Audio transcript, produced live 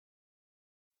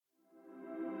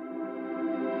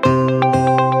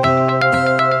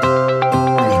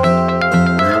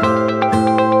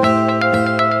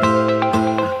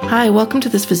welcome to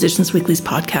this Physicians Weekly's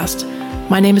podcast.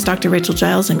 My name is Dr. Rachel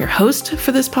Giles. I'm your host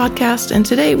for this podcast, and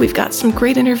today we've got some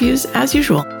great interviews as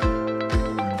usual.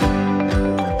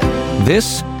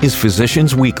 This is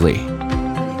Physicians Weekly.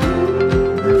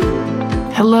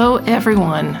 Hello,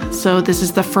 everyone. So this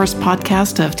is the first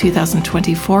podcast of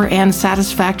 2024, and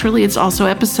satisfactorily, it's also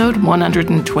episode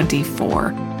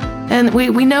 124. And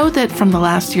we know that from the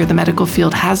last year, the medical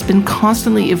field has been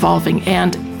constantly evolving,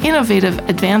 and innovative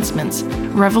advancements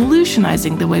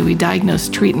revolutionizing the way we diagnose,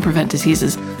 treat, and prevent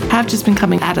diseases have just been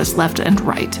coming at us left and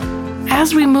right.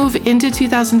 As we move into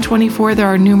 2024, there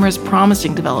are numerous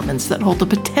promising developments that hold the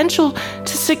potential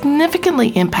to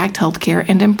significantly impact healthcare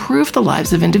and improve the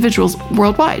lives of individuals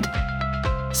worldwide.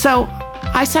 So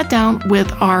I sat down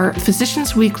with our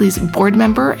Physicians Weekly's board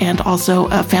member and also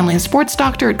a family and sports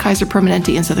doctor at Kaiser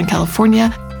Permanente in Southern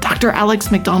California, Dr.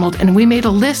 Alex McDonald, and we made a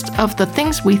list of the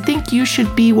things we think you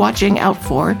should be watching out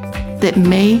for that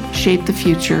may shape the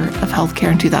future of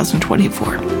healthcare in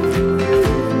 2024.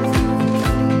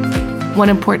 One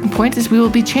important point is we will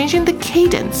be changing the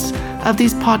cadence of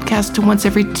these podcasts to once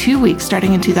every 2 weeks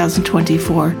starting in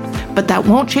 2024. But that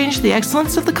won't change the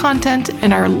excellence of the content,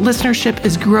 and our listenership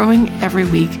is growing every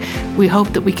week. We hope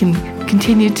that we can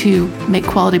continue to make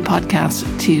quality podcasts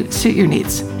to suit your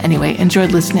needs. Anyway, enjoy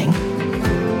listening.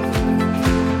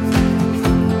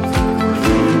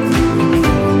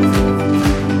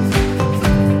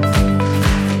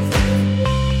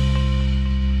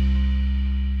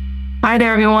 Hi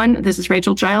there, everyone. This is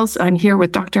Rachel Giles. I'm here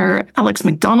with Dr. Alex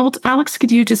McDonald. Alex, could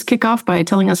you just kick off by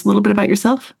telling us a little bit about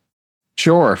yourself?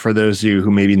 Sure. For those of you who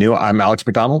may be new, I'm Alex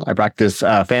McDonald. I practice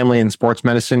family and sports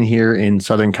medicine here in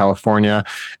Southern California,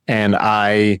 and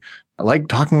I like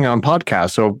talking on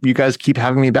podcasts. So you guys keep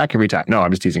having me back every time. No,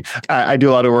 I'm just teasing. I do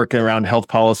a lot of work around health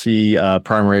policy,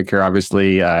 primary care,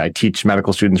 obviously. I teach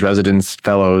medical students, residents,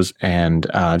 fellows, and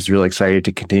I'm just really excited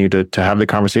to continue to have the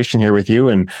conversation here with you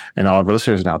and all of our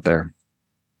listeners out there.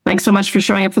 Thanks so much for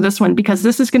showing up for this one, because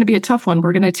this is going to be a tough one.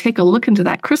 We're going to take a look into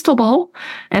that crystal ball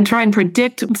and try and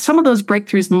predict some of those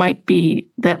breakthroughs might be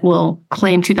that will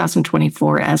claim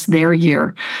 2024 as their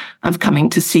year of coming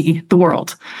to see the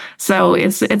world. So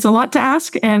it's a lot to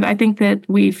ask, and I think that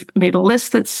we've made a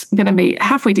list that's going to be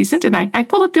halfway decent. And I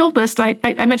pulled up the old list. I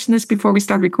mentioned this before we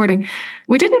started recording.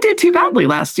 We didn't do too badly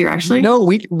last year, actually. No,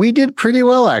 we did pretty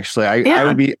well, actually.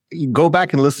 I would go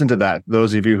back and listen to that.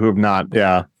 Those of you who have not,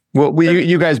 yeah. Well,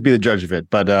 you guys be the judge of it,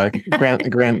 but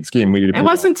grand scheme, we did. It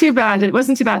wasn't too bad. It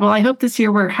wasn't too bad. Well, I hope this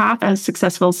year we're half as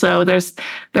successful. So there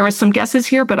were some guesses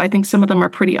here, but I think some of them are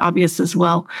pretty obvious as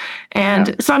well.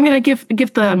 And so I'm going to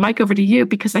give the mic over to you,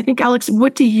 because I think, Alex,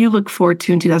 what do you look forward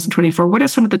to in 2024? What are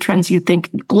some of the trends you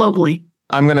think globally?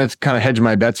 I'm going to kind of hedge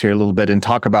my bets here a little bit and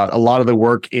talk about a lot of the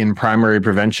work in primary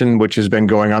prevention, which has been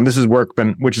going on. This is work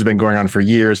which has been going on for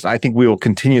years. I think we will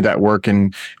continue that work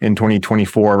in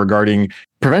 2024 regarding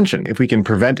prevention. If we can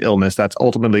prevent illness, that's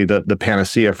ultimately the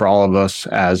panacea for all of us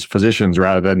as physicians,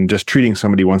 rather than just treating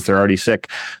somebody once they're already sick.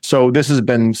 So this has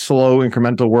been slow,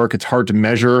 incremental work. It's hard to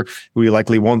measure. We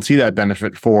likely won't see that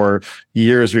benefit for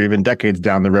years or even decades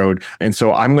down the road. And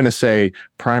so I'm going to say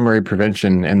primary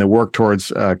prevention and the work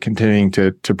towards continuing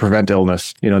to prevent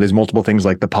illness. You know, there's multiple things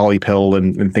like the poly pill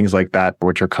and things like that,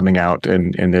 which are coming out.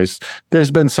 And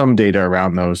there's been some data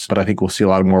around those, but I think we'll see a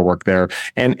lot more work there.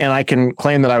 And I can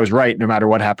claim that I was right no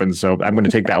matter what happens. So I'm going to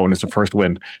take that one as the first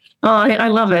win. Oh, I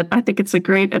love it. I think it's a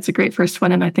great first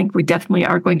one. And I think we definitely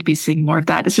are going to be seeing more of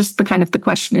that. It's just the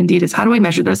question indeed is, how do we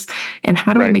measure this? And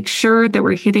how do we make sure that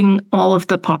we're hitting all of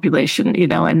the population,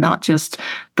 and not just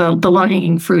the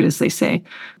low-hanging fruit, as they say.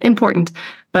 Important.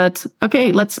 But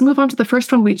okay, let's move on to the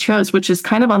first one we chose, which is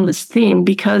kind of on this theme,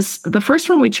 because the first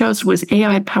one we chose was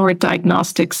AI-powered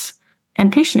diagnostics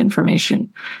and patient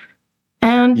information.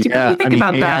 And what do you think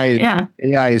about that?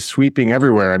 AI is sweeping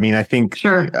everywhere. I mean, I think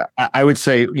I would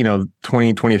say,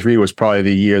 2023 was probably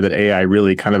the year that AI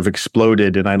really kind of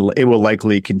exploded, and it will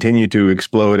likely continue to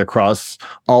explode across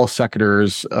all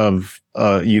sectors of,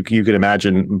 you could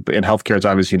imagine. In healthcare, it's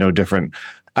obviously no different.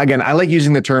 Again, I like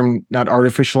using the term not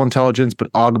artificial intelligence, but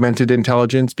augmented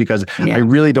intelligence, because I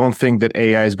really don't think that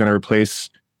AI is going to replace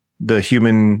the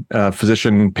human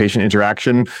physician-patient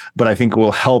interaction, but I think it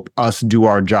will help us do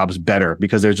our jobs better,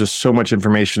 because there's just so much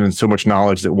information and so much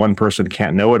knowledge that one person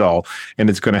can't know it all. And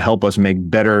it's going to help us make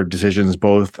better decisions,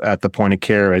 both at the point of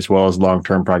care as well as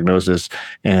long-term prognosis.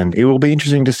 And it will be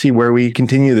interesting to see where we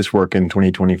continue this work in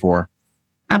 2024.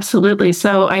 Absolutely.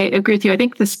 So I agree with you. I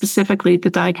think specifically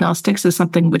the diagnostics is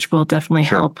something which will definitely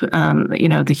help.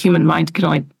 The human mind can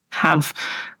only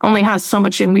only has so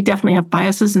much, and we definitely have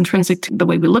biases intrinsic to the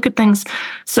way we look at things.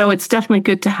 So it's definitely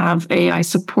good to have AI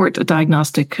support a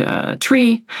diagnostic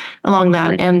tree along that.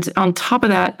 Right. And on top of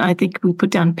that, I think we put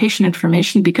down patient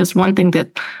information, because one thing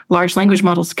that large language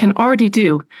models can already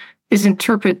do is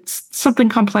interpret something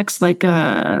complex like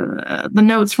the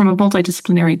notes from a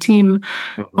multidisciplinary team,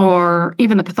 or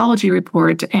even the pathology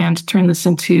report, and turn this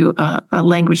into a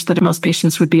language that most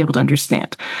patients would be able to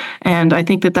understand. And I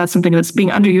think that that's something that's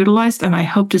being underutilized, and I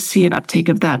hope to see an uptake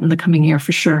of that in the coming year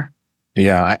for sure.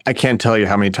 Yeah, I can't tell you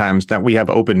how many times that we have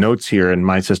open notes here in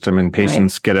my system, and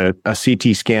patients get a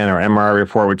CT scan or MRI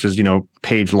report, which is,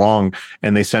 page long,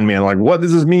 and they send me like, what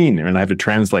does this mean? And I have to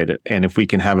translate it. And if we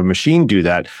can have a machine do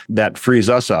that, that frees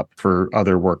us up for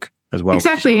other work as well.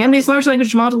 Exactly. And these large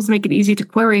language models make it easy to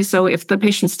query. So if the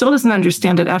patient still doesn't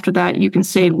understand it after that, you can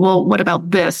say, well, what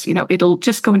about this? It'll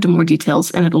just go into more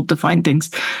details and it'll define things.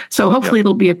 So hopefully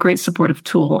it'll be a great supportive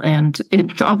tool, and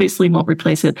it obviously won't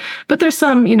replace it. But there's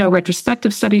some,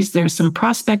 retrospective studies. There's some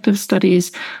prospective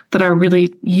studies that are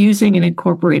really using and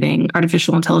incorporating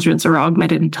artificial intelligence or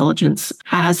augmented intelligence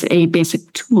as a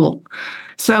basic tool.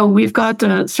 So we've got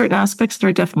certain aspects that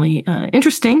are definitely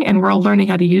interesting, and we're all learning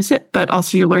how to use it. But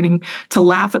also, you're learning to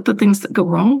laugh at the things that go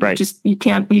wrong. Right. You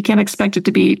can't expect it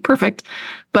to be perfect.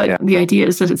 But the idea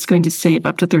is that it's going to save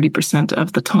up to 30%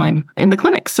 of the time in the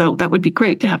clinic. So that would be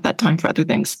great to have that time for other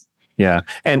things. Yeah,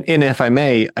 and if I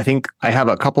may, I think I have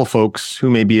a couple folks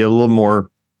who may be a little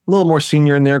more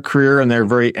senior in their career, and they're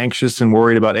very anxious and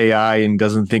worried about AI and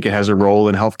doesn't think it has a role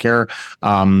in healthcare.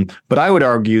 But I would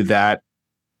argue that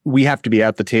we have to be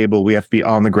at the table. We have to be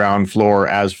on the ground floor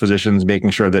as physicians, making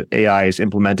sure that AI is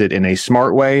implemented in a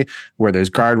smart way, where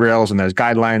there's guardrails and there's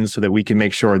guidelines, so that we can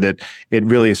make sure that it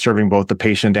really is serving both the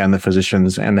patient and the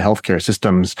physicians and the healthcare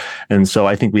systems. And so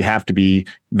I think we have to be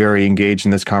very engaged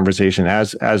in this conversation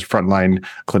as frontline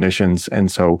clinicians.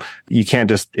 And so you can't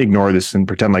just ignore this and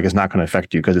pretend like it's not going to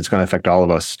affect you, because it's going to affect all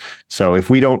of us. So if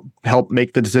we don't help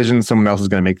make the decisions, someone else is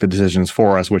going to make the decisions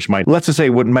for us, which might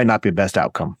not be the best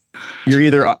outcome. You're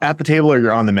either at the table or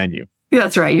you're on the menu.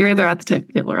 That's right. You're either at the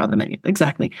table or on the menu.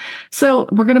 Exactly. So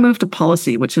we're going to move to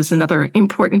policy, which is another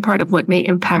important part of what may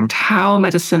impact how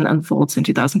medicine unfolds in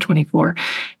 2024.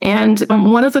 And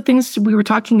one of the things we were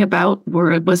talking about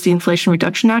was the Inflation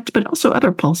Reduction Act, but also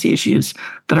other policy issues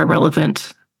that are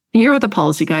relevant. You're the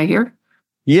policy guy here.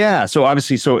 Yeah. So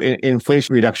obviously,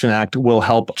 Inflation Reduction Act will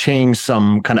help change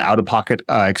some kind of out-of-pocket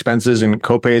expenses and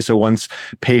copays. So once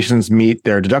patients meet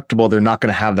their deductible, they're not going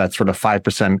to have that sort of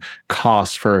 5%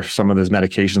 cost for some of those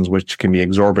medications, which can be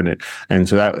exorbitant. And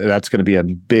so that's going to be a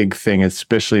big thing,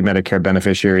 especially Medicare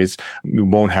beneficiaries who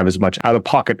won't have as much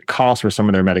out-of-pocket costs for some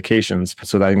of their medications.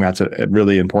 So I think that's a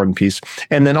really important piece.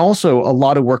 And then also a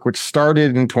lot of work which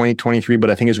started in 2023,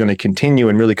 but I think is going to continue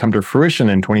and really come to fruition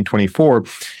in 2024,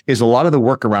 is a lot of the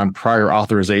work around prior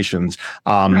authorizations.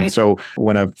 Right. So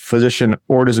when a physician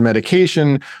orders a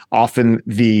medication, often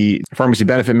the pharmacy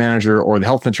benefit manager or the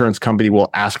health insurance company will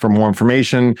ask for more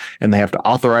information, and they have to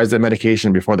authorize that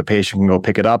medication before the patient can go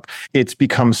pick it up. It's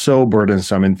become so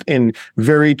burdensome. And in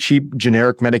very cheap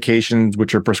generic medications,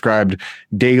 which are prescribed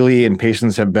daily, and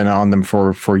patients have been on them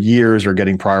for years or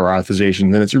getting prior authorization,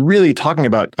 then it's really talking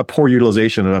about a poor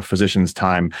utilization of a physician's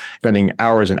time, spending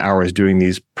hours and hours doing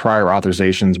these prior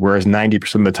authorizations, whereas 90%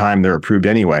 of the time they're approved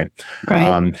anyway.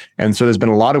 Right. And so there's been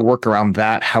a lot of work around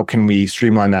that. How can we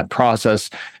streamline that process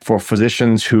for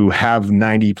physicians who have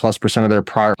 90+% of their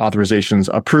prior authorizations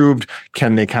approved?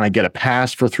 Can they kind of get a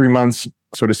pass for 3 months,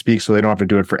 so to speak, so they don't have to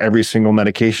do it for every single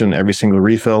medication, every single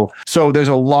refill? So there's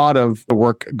a lot of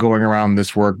work going around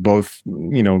this work, both,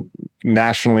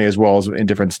 nationally as well as in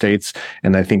different states.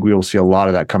 And I think we will see a lot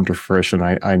of that come to fruition.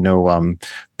 I know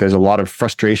there's a lot of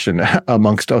frustration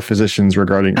amongst physicians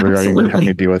regarding having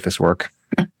to deal with this work.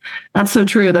 That's so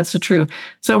true. That's so true.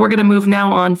 So we're going to move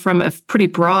now on from a pretty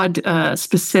broad,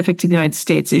 specific to the United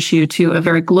States issue to a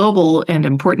very global and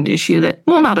important issue that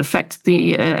will not affect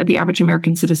the average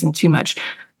American citizen too much.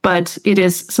 But it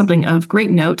is something of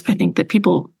great note, I think, that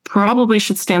people probably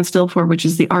should stand still for, which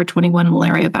is the R21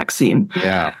 malaria vaccine.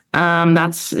 Yeah.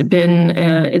 That's been,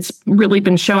 it's really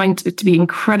been showing to be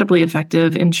incredibly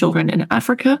effective in children in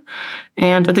Africa.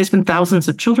 And there's been thousands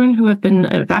of children who have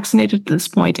been vaccinated at this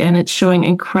point, and it's showing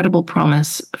incredible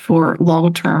promise for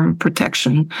long-term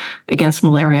protection against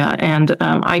malaria. And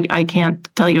I can't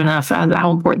tell you enough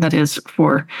how important that is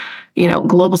for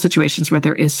global situations where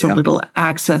there is so little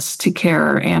access to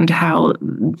care, and how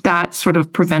that sort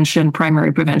of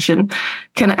primary prevention,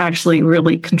 can actually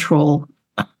really control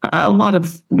a lot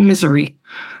of misery.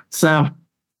 So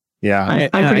yeah,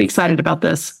 I'm pretty excited about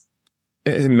this.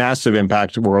 massive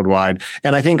impact worldwide.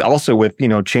 And I think also with,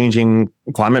 changing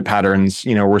climate patterns,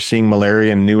 we're seeing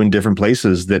malaria in new and different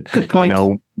places that, Good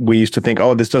point. We used to think,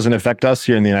 oh, this doesn't affect us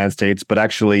here in the United States, but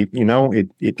actually,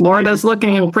 Florida's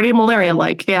looking pretty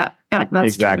malaria-like. Yeah, that's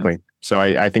exactly. True. So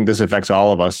I think this affects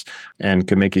all of us and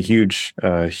could make a huge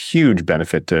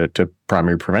benefit to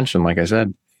primary prevention, like I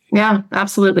said. Yeah,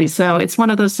 absolutely. So it's one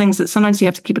of those things that sometimes you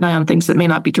have to keep an eye on things that may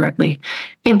not be directly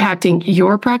impacting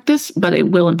your practice, but it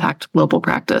will impact global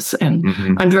practice. And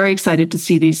I'm very excited to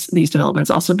see these developments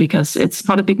also because it's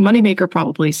not a big moneymaker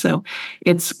probably. So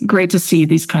it's great to see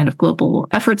these kind of global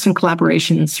efforts and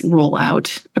collaborations roll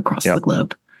out across the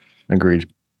globe. Agreed.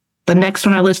 The next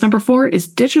on our list, number 4, is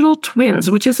digital twins,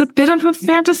 which is a bit of a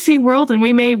fantasy world, and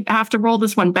we may have to roll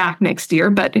this one back next year,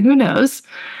 but who knows?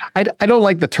 I don't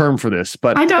like the term for this,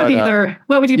 but I don't either.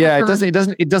 What would you prefer?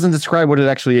 It doesn't describe what it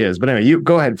actually is. But anyway, you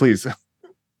go ahead, please.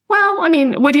 Well, I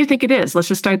mean, what do you think it is? Let's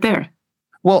just start there.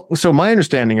 Well, so my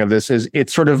understanding of this is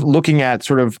it's sort of looking at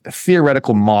sort of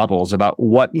theoretical models about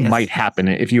what might happen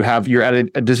if you're at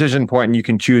a decision point and you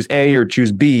can choose A or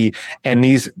choose B, and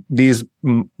these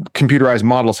computerized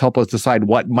models help us decide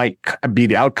what might be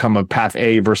the outcome of path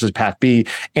A versus path B,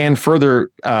 and further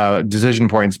decision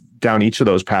points down each of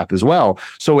those paths as well.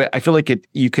 So I feel like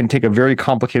you can take a very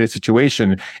complicated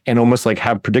situation and almost like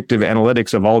have predictive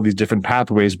analytics of all these different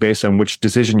pathways based on which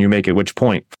decision you make at which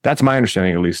point. That's my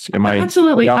understanding, at least. Am I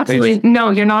absolutely? No,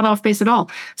 you're not off base at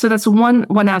all. So that's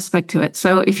one aspect to it.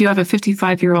 So if you have a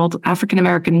 55-year-old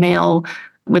African-American male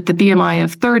with the BMI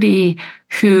of 30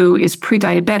 who is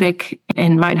pre-diabetic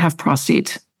and might have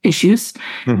prostate issues,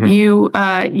 you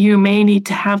may need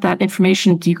to have that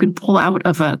information you can pull out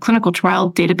of a clinical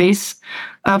trial database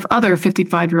of other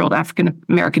 55-year-old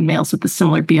African-American males with a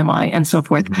similar BMI and so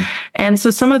forth. And so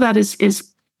some of that is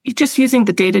just using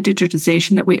the data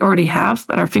digitization that we already have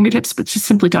at our fingertips, but just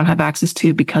simply don't have access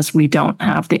to because we don't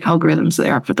have the algorithms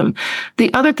there for them.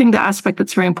 The other thing, the aspect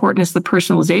that's very important is the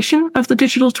personalization of the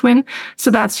digital twin. So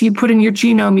that's you put in your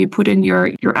genome, you put in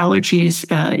your allergies,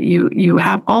 you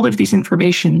have all of these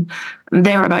information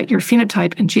there about your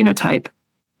phenotype and genotype.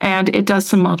 And it does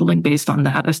some modeling based on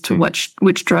that as to which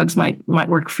drugs might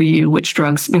work for you, which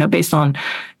drugs, based on,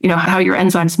 how your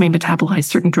enzymes may metabolize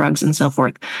certain drugs and so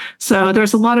forth. So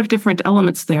there's a lot of different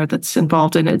elements there that's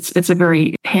involved, and it's a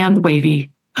very hand-wavy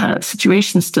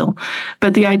situation still.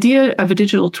 But the idea of a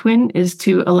digital twin is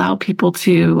to allow people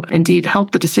to indeed help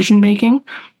the decision-making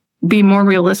be more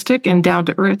realistic and down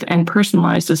to earth and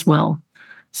personalized as well.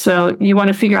 So you want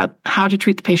to figure out how to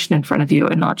treat the patient in front of you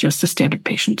and not just a standard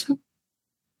patient.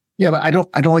 Yeah, but I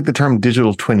don't like the term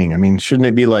digital twinning. I mean, shouldn't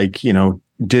it be like,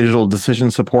 digital decision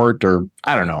support, or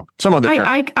I don't know, some other term?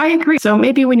 I agree. So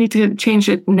maybe we need to change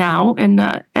it now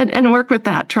and work with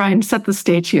that, try and set the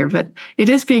stage here. But it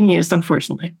is being used,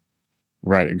 unfortunately.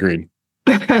 Right. Agreed.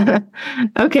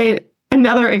 Okay.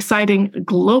 Another exciting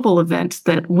global event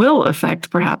that will affect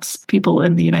perhaps people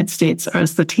in the United States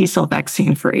is the T-cell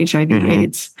vaccine for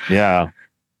HIV/AIDS. Yeah.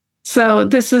 So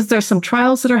there's some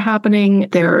trials that are happening.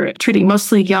 They're treating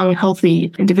mostly young,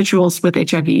 healthy individuals with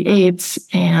HIV/AIDS,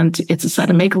 and it's a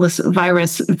cytomegalovirus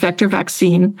virus vector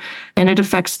vaccine, and it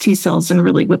affects T cells and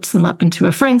really whips them up into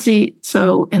a frenzy.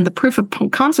 So, and the proof of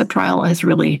concept trial has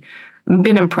really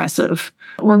been impressive.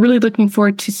 We're really looking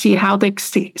forward to see how they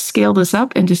scale this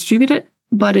up and distribute it,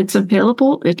 but it's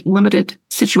available at limited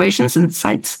situations and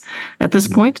sites at this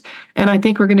point. And I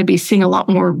think we're going to be seeing a lot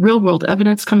more real-world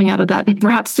evidence coming out of that, and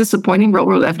perhaps disappointing.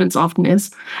 Real-world evidence often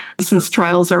is, since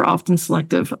trials are often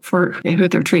selective for who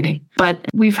they're treating. But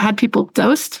we've had people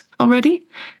dosed already,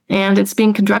 and it's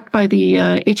being conducted by the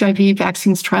HIV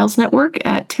Vaccines Trials Network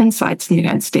at 10 sites in the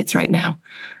United States right now.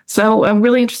 So I'm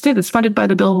really interested. It's funded by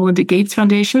the Bill and Melinda Gates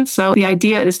Foundation. So the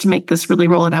idea is to make this really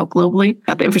roll it out globally.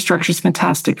 The infrastructure is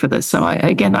fantastic for this. So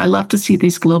I love to see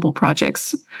these global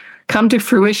projects come to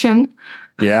fruition.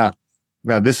 Yeah.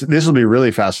 Now this will be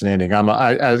really fascinating.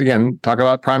 Again, talk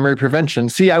about primary prevention.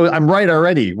 See, I'm right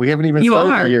already. We haven't even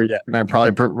started the year yet, and I'm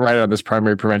probably right on this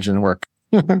primary prevention work.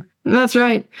 That's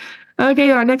right.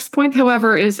 Okay, our next point,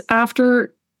 however, is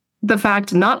after the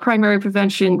fact, not primary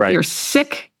prevention. Right. You're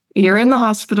sick. You're in the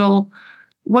hospital.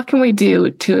 What can we do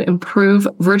to improve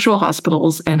virtual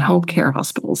hospitals and home care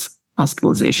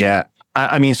hospitalization? Yeah.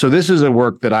 I mean, so this is a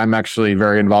work that I'm actually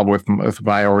very involved with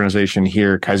my organization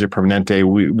here, Kaiser Permanente.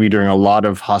 We're doing a lot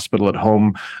of hospital at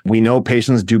home. We know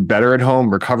patients do better at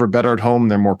home, recover better at home.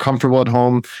 They're more comfortable at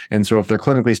home. And so if they're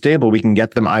clinically stable, we can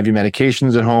get them IV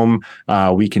medications at home.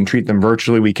 We can treat them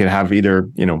virtually. We can have either,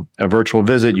 a virtual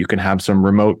visit. You can have some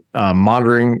remote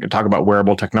monitoring, talk about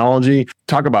wearable technology,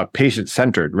 talk about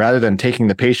patient-centered. Rather than taking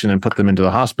the patient and put them into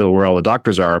the hospital where all the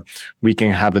doctors are, we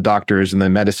can have the doctors and the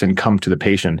medicine come to the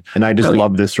patient. And I just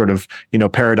love this sort of,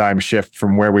 paradigm shift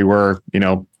from where we were,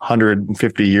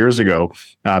 150 years ago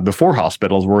before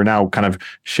hospitals. We're now kind of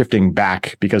shifting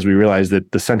back because we realize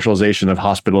that the centralization of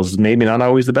hospitals is maybe not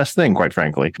always the best thing, quite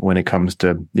frankly, when it comes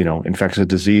to, infectious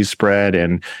disease spread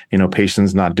and,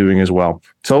 patients not doing as well.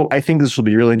 So I think this will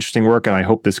be really interesting work, and I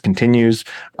hope this continues.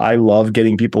 I love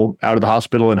getting people out of the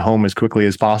hospital and home as quickly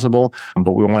as possible,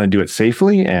 but we want to do it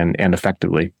safely and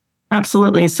effectively.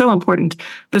 Absolutely. It's so important.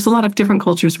 There's a lot of different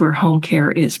cultures where home care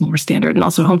is more standard, and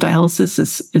also home dialysis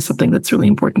is something that's really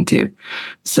important too.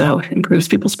 So it improves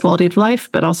people's quality of life,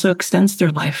 but also extends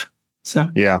their life. So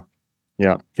yeah.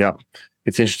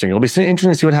 It's interesting. It'll be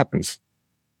interesting to see what happens.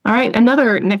 All right.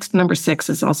 Next number 6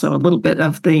 is also a little bit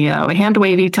of the hand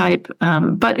wavy type,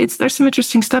 but there's some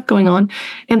interesting stuff going on,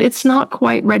 and it's not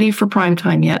quite ready for prime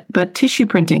time yet. But tissue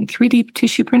printing, 3D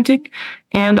tissue printing,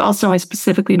 and also I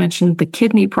specifically mentioned the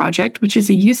Kidney Project, which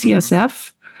is a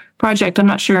UCSF project. I'm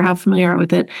not sure how familiar you are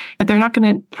with it, but they're not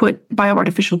going to put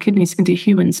bioartificial kidneys into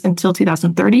humans until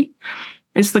 2030.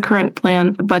 Is the current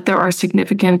plan, but there are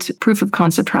significant proof of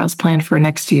concept trials planned for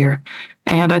next year.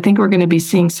 And I think we're going to be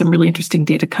seeing some really interesting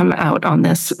data come out on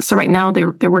this. So right now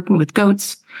they're working with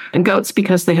goats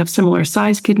because they have similar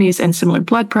size kidneys and similar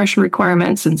blood pressure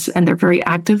requirements, and they're very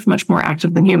active, much more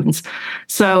active than humans.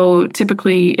 So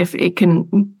typically if it can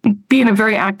be in a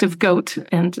very active goat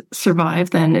and survive,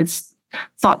 then it's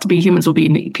thought to be humans will be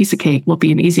a piece of cake, will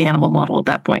be an easy animal model at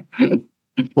that point.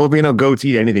 Well, goats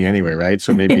eat anything anyway, right?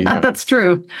 So maybe that's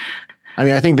true. I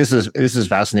mean, I think this is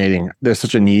fascinating. There's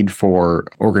such a need for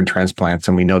organ transplants,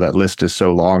 and we know that list is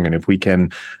so long. And if we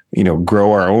can,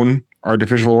 grow our own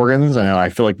artificial organs, I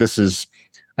feel like this is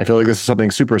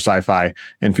something super sci-fi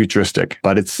and futuristic,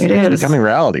 but it's becoming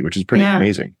reality, which is pretty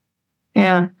amazing.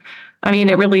 Yeah. I mean,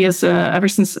 it really is. Ever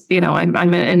since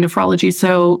I'm in nephrology,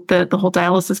 so the whole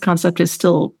dialysis concept is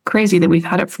still crazy that we've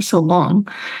had it for so long,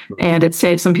 and it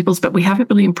saved some people's, but we haven't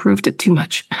really improved it too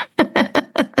much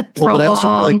for a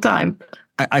long time.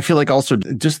 I feel like also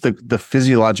just the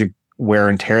physiologic wear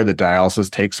and tear that dialysis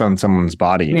takes on someone's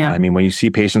body. Yeah. I mean, when you see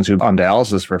patients who've been on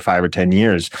dialysis for 5 or 10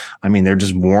 years, I mean, they're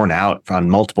just worn out on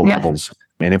multiple levels.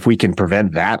 And if we can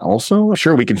prevent that also,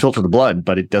 sure, we can filter the blood,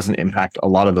 but it doesn't impact a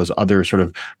lot of those other sort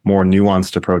of more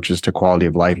nuanced approaches to quality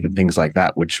of life and things like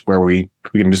that, where we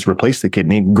can just replace the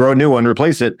kidney, grow a new one,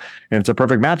 replace it, and it's a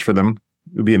perfect match for them.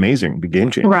 It would be amazing, it'd be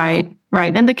game changing. Right.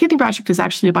 And the Kidney Project is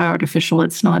actually a bioartificial.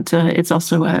 It's not, it's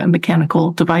also a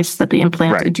mechanical device that they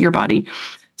implant into your body.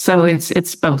 So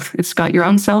it's both. It's got your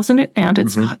own cells in it, and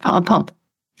it's got a pump.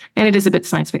 And it is a bit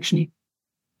science fiction-y.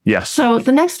 Yes. So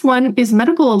the next one is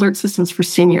medical alert systems for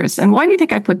seniors. And why do you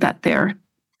think I put that there?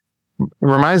 It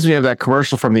reminds me of that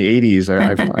commercial from the 80s.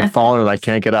 I've fallen and I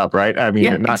can't get up, right? I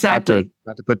mean, not to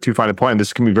put too fine a point,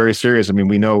 this can be very serious. I mean,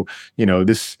 we know,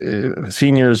 this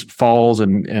seniors falls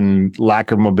and lack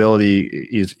of mobility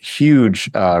is huge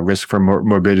risk for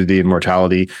morbidity and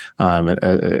mortality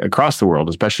across the world,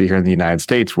 especially here in the United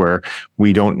States, where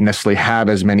we don't necessarily have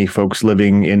as many folks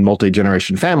living in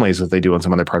multi-generation families as they do in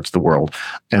some other parts of the world.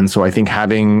 And so I think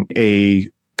having a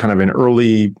kind of an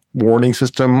early warning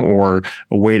system or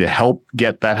a way to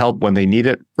get that help when they need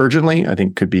it urgently, I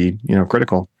think could be,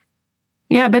 critical.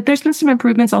 Yeah, but there's been some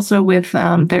improvements also with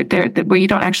where you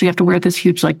don't actually have to wear this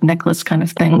huge necklace kind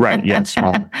of thing. Right. Yes.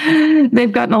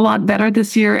 They've gotten a lot better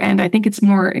this year, and I think it's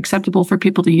more acceptable for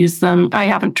people to use them. I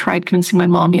haven't tried convincing my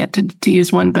mom yet to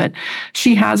use one, but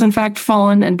she has in fact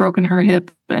fallen and broken her hip.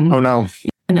 And, oh no.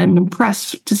 And I'm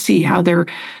impressed to see how they're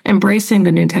embracing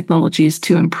the new technologies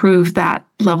to improve that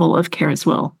level of care as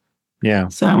well. Yeah.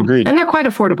 So agreed. And they're quite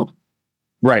affordable.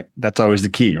 Right. That's always the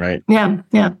key, right?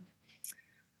 Yeah.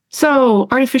 So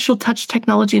artificial touch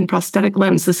technology and prosthetic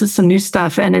limbs. This is some new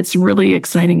stuff, and it's really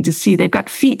exciting to see. They've got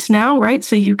feet now, right?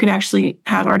 So you could actually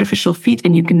have artificial feet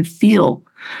and you can feel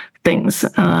things.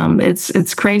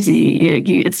 It's crazy.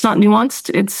 It's not nuanced.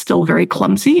 It's still very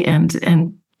clumsy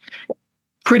and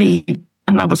pretty,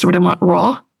 I don't know what's the word I want,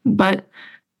 raw. But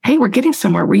hey, we're getting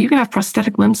somewhere where you can have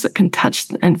prosthetic limbs that can touch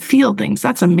and feel things.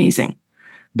 That's amazing.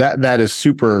 That is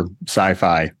super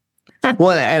sci-fi.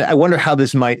 Well, and I wonder how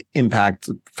this might impact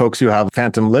folks who have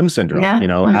phantom limb syndrome,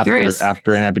 after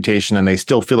an amputation and they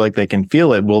still feel like they can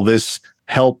feel it. Will this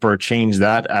help or change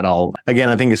that at all? Again,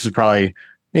 I think this is probably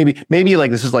maybe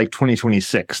like this is like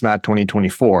 2026, not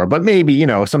 2024, but maybe,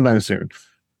 sometime soon.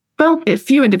 Well, a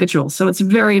few individuals, so it's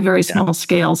very, very small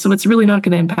scale. So it's really not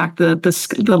going to impact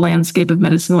the landscape of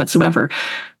medicine whatsoever.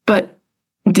 But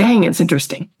dang, it's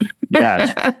interesting. Yeah,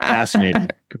 it's fascinating.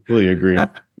 Completely agree.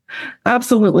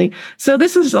 Absolutely. So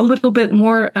this is a little bit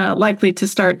more likely to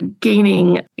start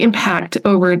gaining impact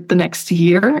over the next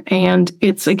year. And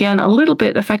it's, again, a little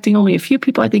bit affecting only a few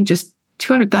people. I think just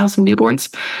 200,000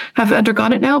 newborns have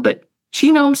undergone it now. But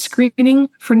genome screening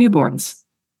for newborns.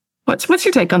 What's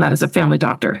your take on that as a family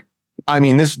doctor? I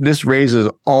mean, this raises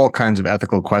all kinds of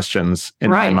ethical questions in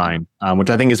my mind,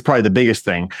 which I think is probably the biggest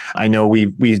thing. I know we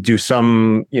do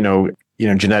some,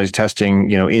 genetic testing,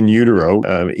 in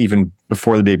utero, even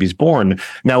before the baby's born.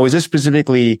 Now, is this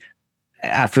specifically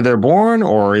after they're born,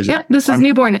 or is it? This is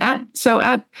newborn at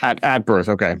birth.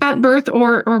 Okay, at birth,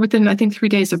 or within, I think, 3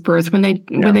 days of birth when they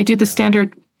do the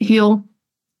standard HEAL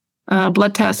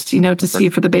blood test, to see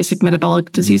for the basic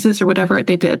metabolic diseases or whatever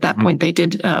they did at that point. They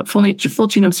did full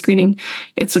genome screening.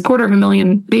 It's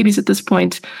 250,000 babies at this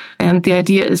point, and the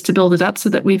idea is to build it up so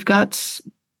that we've got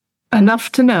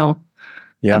enough to know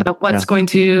about what's going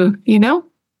to,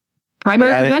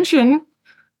 primary prevention.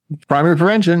 Primary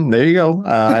prevention. There you go.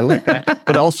 I like that.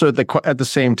 But also at the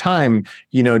same time,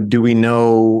 do we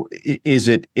know, is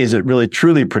it really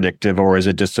truly predictive, or is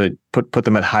it just to put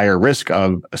them at higher risk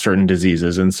of certain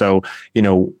diseases? And so,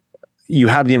 you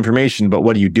have the information, but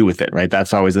what do you do with it, right?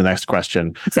 That's always the next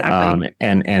question. Exactly.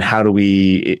 And how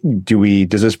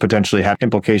does this potentially have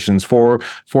implications for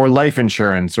life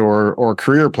insurance or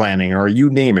career planning, or you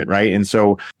name it, right? And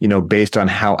so, based on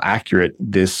how accurate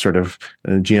this sort of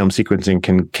genome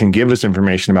sequencing can give us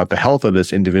information about the health of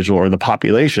this individual or the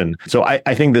population. So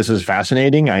I think this is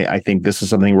fascinating. I think this is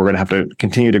something we're going to have to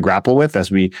continue to grapple with as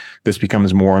this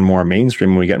becomes more and more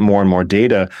mainstream, and we get more and more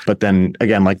data. But then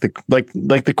again, like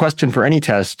the question for any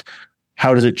test,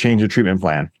 how does it change the treatment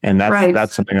plan? And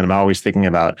that's something that I'm always thinking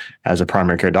about as a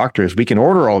primary care doctor. Is we can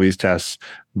order all these tests,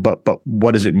 but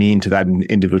what does it mean to that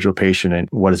individual patient, and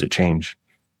what does it change?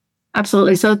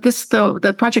 Absolutely. So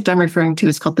the project I'm referring to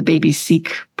is called the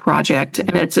Baby-Seq project,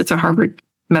 and it's a Harvard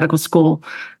Medical School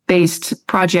based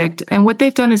project. And what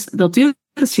they've done is they'll do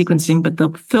the sequencing, but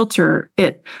they'll filter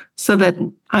it so that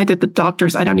either the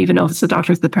doctors, I don't even know if it's the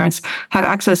doctors, the parents, have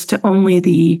access to only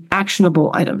the actionable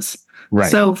items. Right.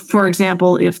 So, for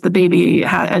example, if the baby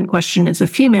in question is a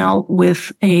female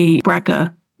with a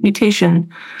BRCA mutation,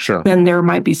 then there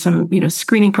might be some,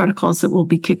 screening protocols that will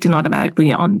be kicked in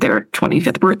automatically on their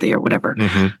 25th birthday or whatever.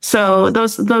 Mm-hmm. So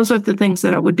those are the things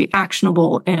that would be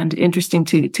actionable and interesting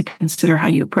to consider how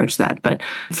you approach that. But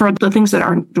for the things that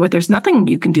aren't, what there's nothing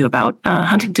you can do about,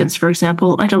 Huntington's, for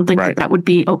example, I don't think that would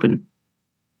be open.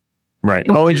 Right.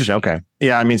 Oh, interesting. Okay.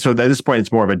 Yeah. I mean, so at this point,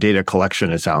 it's more of a data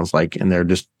collection, it sounds like, and they're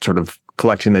just sort of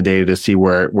collecting the data to see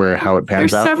how it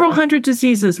pans out. There's several hundred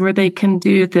diseases where they can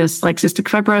do this, like cystic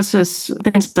fibrosis,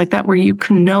 things like that, where you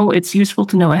can know it's useful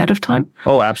to know ahead of time.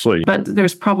 Oh, absolutely. But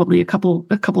there's probably a couple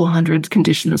hundred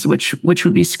conditions which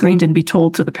would be screened and be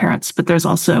told to the parents. But there's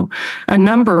also a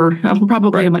number,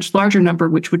 probably a much larger number,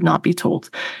 which would not be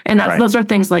told. And those are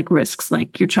things like risks,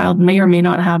 like your child may or may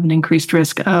not have an increased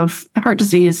risk of heart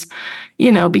disease,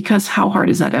 because how hard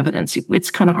is that evidence?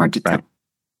 It's kind of hard to tell.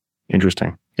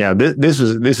 Interesting. Yeah, this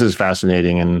is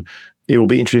fascinating, and it will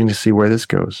be interesting to see where this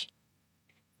goes.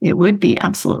 It would be,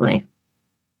 absolutely.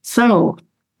 So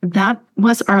that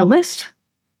was our list,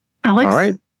 Alex. All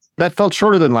right. That felt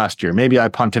shorter than last year. Maybe I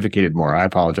pontificated more. I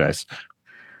apologize.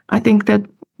 I think that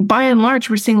by and large,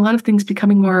 we're seeing a lot of things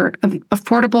becoming more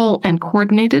affordable and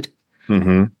coordinated.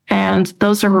 Mm-hmm. And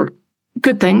those are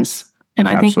good things. And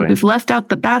I think we've left out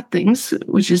the bad things,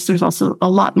 which is there's also a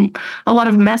lot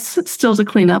of mess still to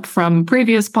clean up from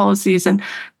previous policies. And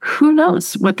who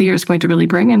knows what the year is going to really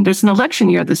bring. And there's an election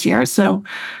year this year. So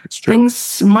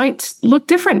things might look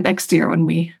different next year when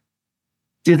we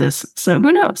do this. So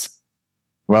who knows?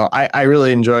 Well, I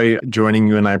really enjoy joining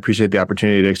you, and I appreciate the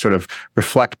opportunity to sort of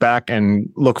reflect back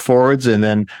and look forwards. And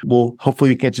then we'll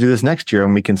hopefully get to do this next year,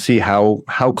 and we can see how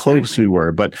close we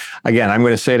were. But again, I'm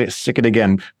going to stick it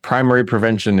again. Primary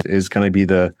prevention is going to be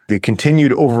the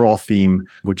continued overall theme,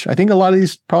 which I think a lot of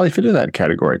these probably fit into that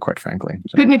category, quite frankly.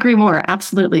 So. Couldn't agree more.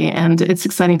 Absolutely. And it's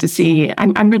exciting to see.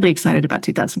 I'm really excited about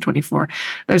 2024.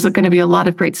 There's going to be a lot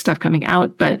of great stuff coming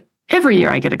out, but every year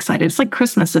I get excited. It's like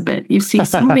Christmas a bit. You see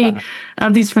so many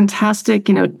of these fantastic,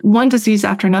 one disease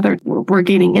after another. We're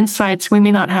gaining insights. We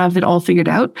may not have it all figured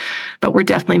out, but we're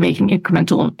definitely making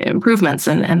incremental improvements.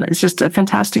 And it's just a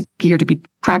fantastic year to be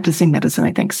practicing medicine,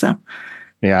 I think. So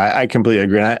Yeah, I completely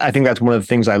agree. And I think that's one of the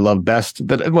things I love best.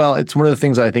 It's one of the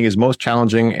things I think is most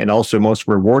challenging and also most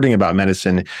rewarding about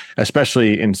medicine,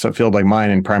 especially in a field like mine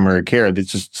in primary care.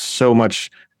 There's just so much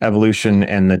evolution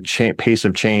and the pace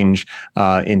of change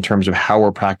in terms of how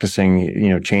we're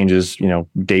practicing, changes,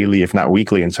 daily, if not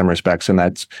weekly in some respects. And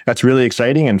that's really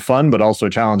exciting and fun, but also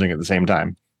challenging at the same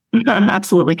time.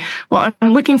 Absolutely. Well,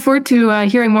 I'm looking forward to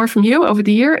hearing more from you over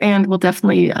the year, and we'll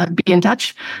definitely be in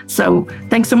touch. So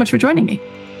thanks so much for joining me.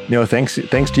 Thanks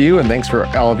to you, and thanks for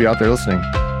all of you out there listening.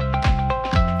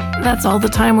 That's all the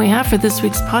time we have for this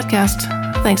week's podcast.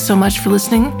 Thanks so much for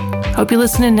listening. Hope you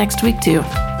listen in next week too.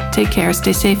 Take care,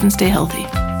 stay safe, and stay healthy.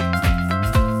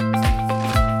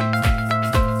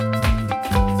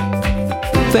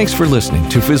 Thanks for listening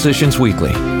to Physicians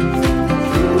Weekly.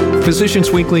 Physicians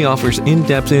Weekly offers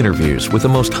in-depth interviews with the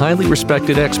most highly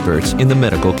respected experts in the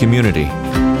medical community.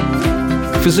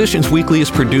 Physicians Weekly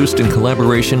is produced in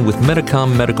collaboration with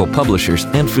Medicom Medical Publishers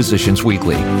and Physicians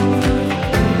Weekly.